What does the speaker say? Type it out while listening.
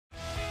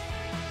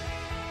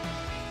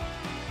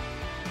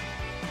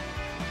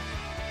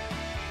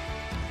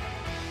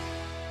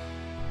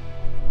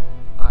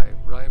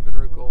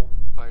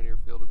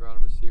field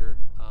agronomist here.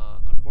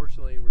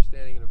 Unfortunately, we're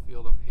standing in a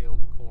field of hailed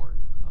corn.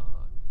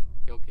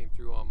 Hail came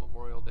through on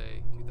Memorial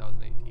Day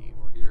 2018.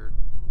 We're here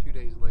 2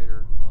 days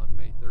later on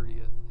May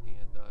 30th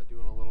and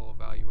doing a little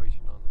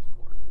evaluation on this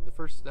corn. The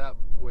first step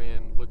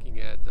when looking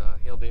at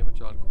hail damage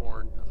on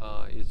corn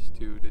is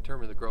to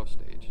determine the growth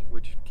stage,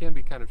 which can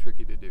be kind of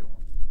tricky to do.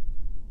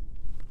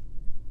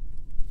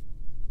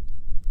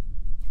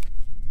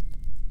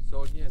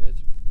 So again,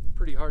 it's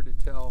pretty hard to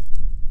tell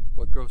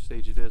what growth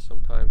stage it is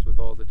sometimes with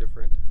all the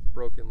different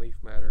broken leaf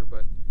matter,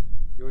 but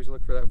you always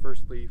look for that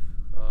first leaf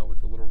with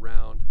the little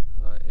round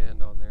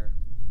end on there.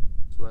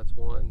 So that's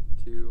 1,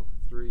 2,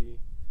 3,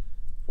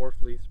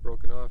 4th leaf's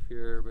broken off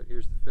here, but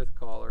here's the 5th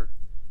collar,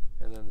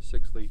 and then the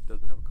 6th leaf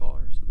doesn't have a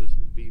collar. So this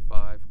is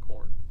V5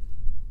 corn.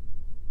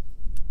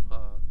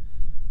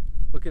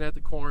 Looking at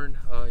the corn,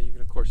 you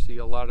can of course see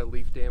a lot of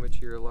leaf damage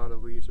here. A lot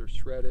of leaves are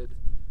shredded.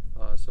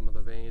 Some of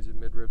the veins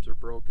and midribs are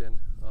broken.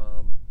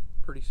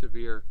 Pretty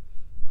severe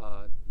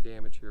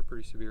damage here,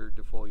 pretty severe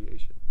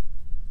defoliation.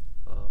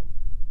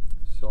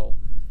 So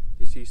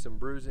you see some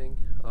bruising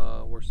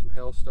where some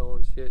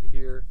hailstones hit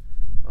here,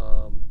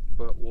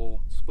 but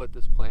we'll split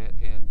this plant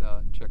and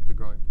check the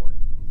growing point.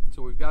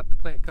 So we've got the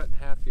plant cut in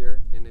half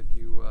here, and if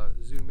you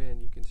zoom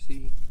in, you can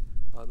see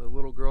the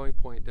little growing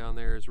point down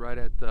there is right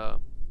at the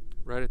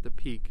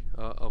peak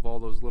of all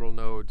those little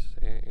nodes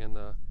and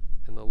the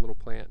little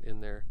plant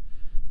in there.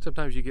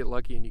 Sometimes you get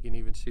lucky and you can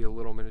even see a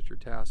little miniature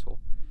tassel.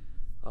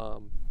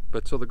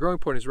 But so the growing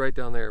point is right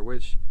down there,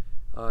 which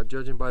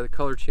judging by the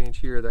color change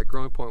here, that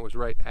growing point was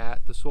right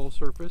at the soil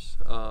surface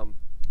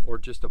or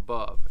just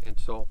above. And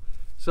so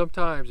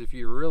sometimes if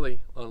you're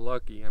really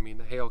unlucky, I mean,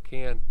 the hail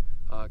can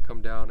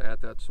come down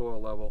at that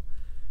soil level.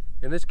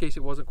 In this case,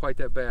 it wasn't quite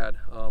that bad.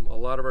 A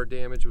lot of our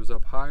damage was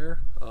up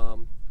higher,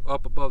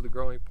 up above the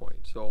growing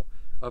point. So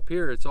up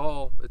here, it's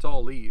all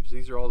leaves.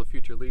 These are all the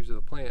future leaves of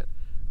the plant.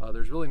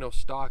 There's really no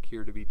stalk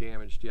here to be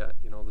damaged yet.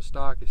 You know, the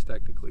stalk is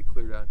technically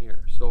clear down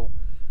here. So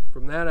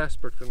from that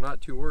aspect, I'm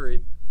not too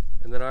worried.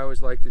 And then I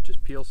always like to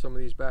just peel some of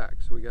these back.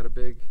 So we got a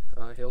big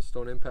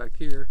hailstone impact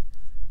here,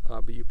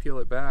 but you peel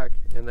it back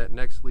and that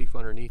next leaf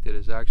underneath it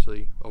is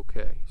actually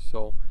okay.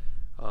 So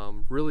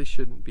really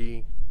shouldn't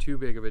be too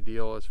big of a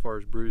deal as far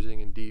as bruising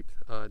and deep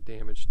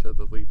damage to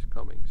the leaves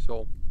coming.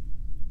 So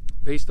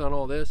based on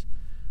all this,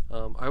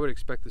 I would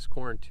expect this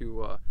corn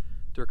to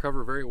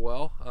recover very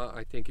well.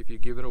 I think if you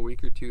give it a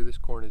week or two, this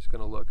corn is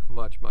going to look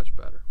much, much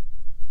better.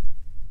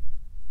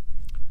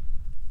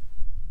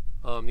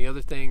 The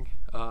other thing,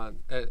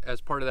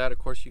 as part of that, of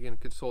course, you can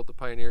consult the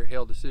Pioneer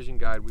Hail Decision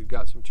Guide. We've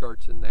got some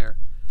charts in there.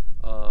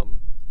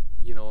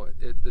 You know,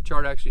 the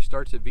chart actually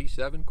starts at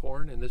V7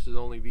 corn, and this is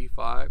only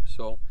V5.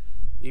 So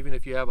even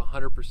if you have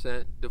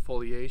 100%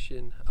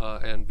 defoliation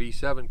and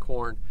V7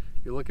 corn,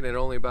 you're looking at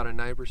only about a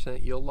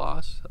 9% yield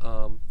loss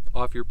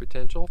off your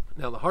potential.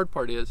 Now the hard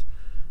part is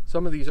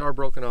some of these are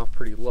broken off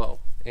pretty low,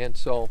 and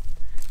so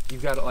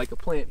you've got like a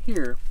plant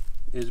here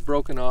is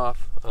broken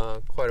off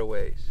quite a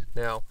ways.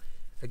 Now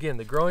again,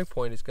 the growing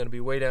point is going to be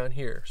way down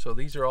here. So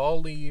these are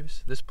all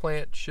leaves. This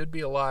plant should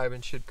be alive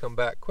and should come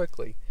back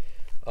quickly.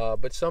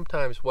 But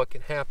sometimes what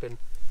can happen,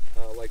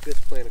 like this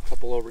plant a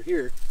couple over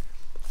here,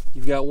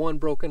 you've got one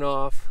broken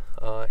off.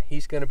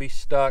 He's going to be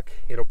stuck.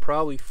 It'll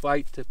probably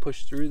fight to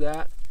push through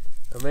that.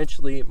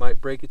 Eventually it might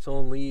break its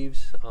own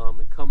leaves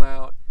and come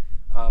out.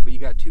 But you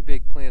got two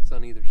big plants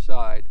on either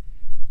side.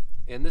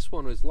 And this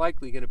one is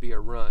likely going to be a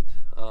runt.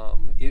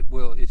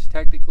 It's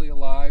technically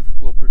alive,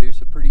 will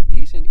produce a pretty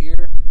decent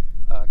ear,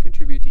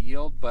 contribute to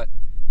yield, but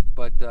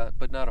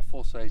not a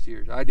full-size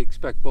ear. I'd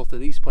expect both of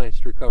these plants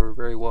to recover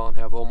very well and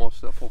have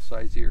almost a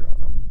full-size ear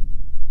on them.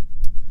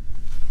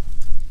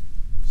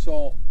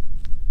 So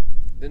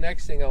the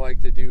next thing I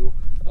like to do,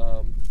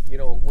 you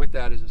know, with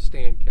that is a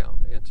stand count.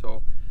 And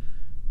so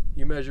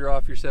you measure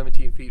off your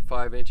 17 feet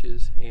 5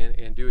 inches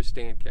and do a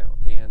stand count.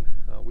 And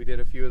we did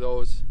a few of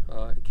those,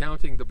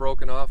 counting the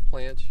broken off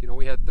plants. You know,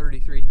 we had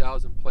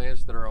 33,000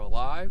 plants that are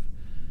alive,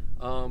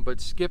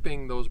 but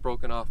skipping those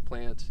broken off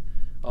plants,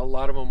 a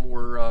lot of them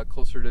were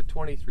closer to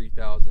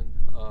 23,000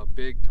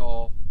 big,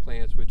 tall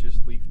plants with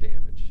just leaf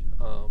damage.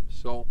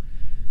 So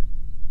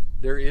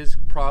there is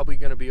probably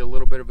going to be a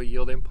little bit of a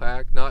yield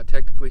impact, not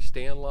technically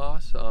stand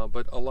loss,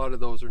 but a lot of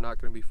those are not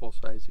going to be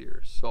full-size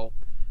ears. So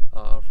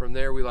from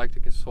there, we like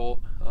to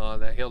consult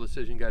that Hail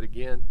Decision Guide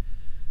again.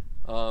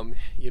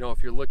 You know,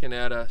 if you're looking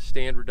at a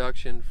stand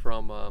reduction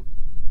from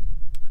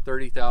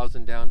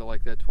 30,000 down to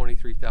like that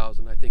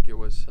 23,000, I think it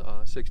was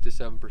 6 to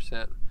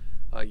 7%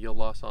 yield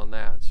loss on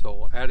that.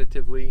 So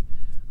additively,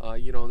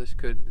 you know, this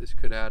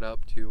could add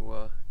up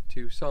to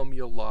some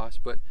yield loss,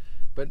 but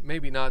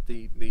maybe not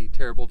the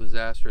terrible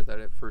disaster that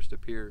it first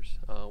appears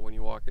when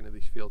you walk into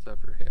these fields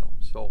after hail.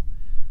 So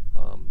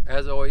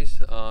as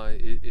always,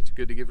 it's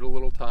good to give it a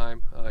little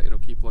time. It'll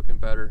keep looking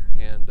better,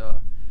 and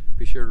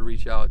be sure to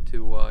reach out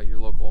to your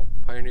local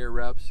Pioneer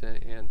reps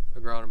and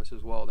agronomists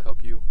as well to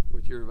help you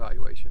with your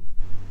evaluation.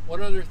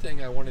 One other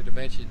thing I wanted to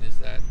mention is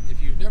that if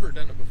you've never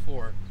done it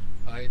before,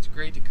 it's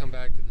great to come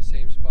back to the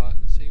same spot,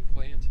 the same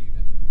plants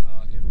even,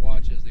 and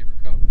watch as they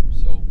recover.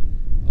 So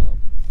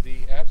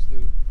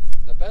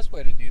the best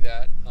way to do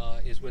that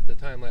is with the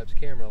time-lapse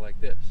camera like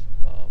this.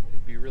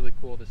 It'd be really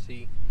cool to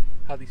see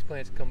how these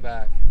plants come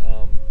back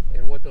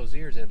and what those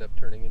ears end up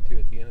turning into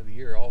at the end of the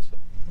year also.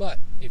 But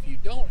if you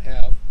don't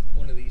have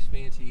one of these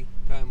fancy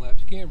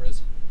time-lapse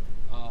cameras,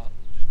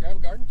 just grab a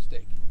garden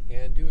stake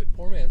and do it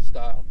poor man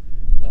style.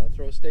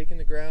 Throw a stake in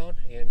the ground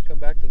and come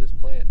back to this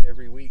plant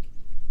every week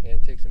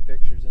and take some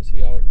pictures and see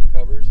how it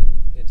recovers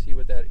and see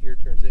what that ear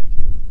turns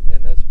into.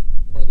 And that's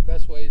one of the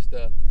best ways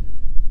to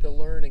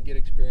learn and get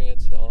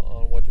experience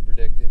on what to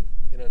predict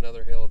in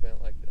another hail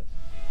event like this.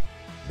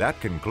 That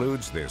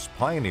concludes this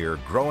Pioneer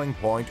Growing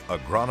Point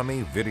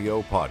Agronomy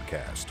video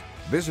podcast.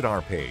 Visit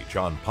our page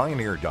on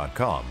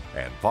pioneer.com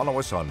and follow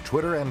us on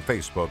Twitter and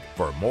Facebook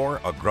for more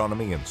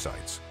agronomy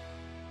insights.